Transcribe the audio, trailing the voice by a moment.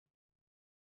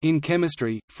In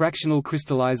chemistry, fractional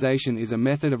crystallization is a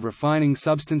method of refining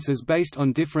substances based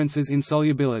on differences in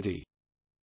solubility.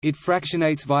 It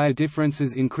fractionates via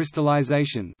differences in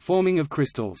crystallization, forming of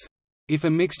crystals. If a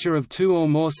mixture of two or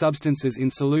more substances in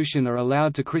solution are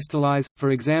allowed to crystallize, for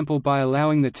example by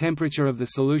allowing the temperature of the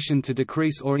solution to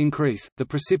decrease or increase, the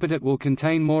precipitate will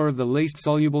contain more of the least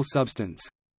soluble substance.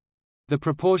 The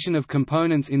proportion of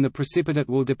components in the precipitate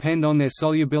will depend on their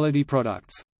solubility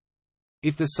products.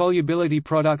 If the solubility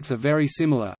products are very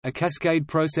similar, a cascade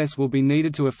process will be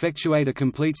needed to effectuate a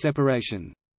complete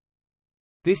separation.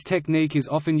 This technique is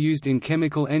often used in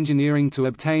chemical engineering to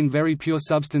obtain very pure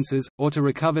substances, or to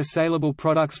recover salable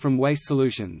products from waste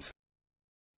solutions.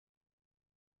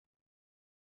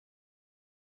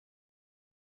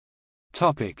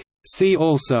 See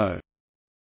also: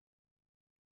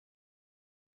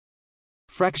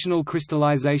 fractional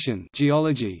crystallization,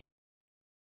 geology;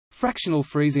 fractional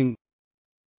freezing;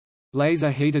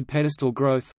 laser-heated pedestal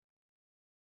growth;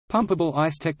 pumpable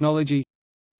ice technology;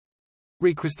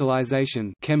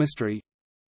 recrystallization, chemistry;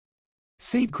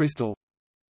 seed crystal;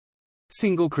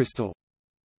 single crystal.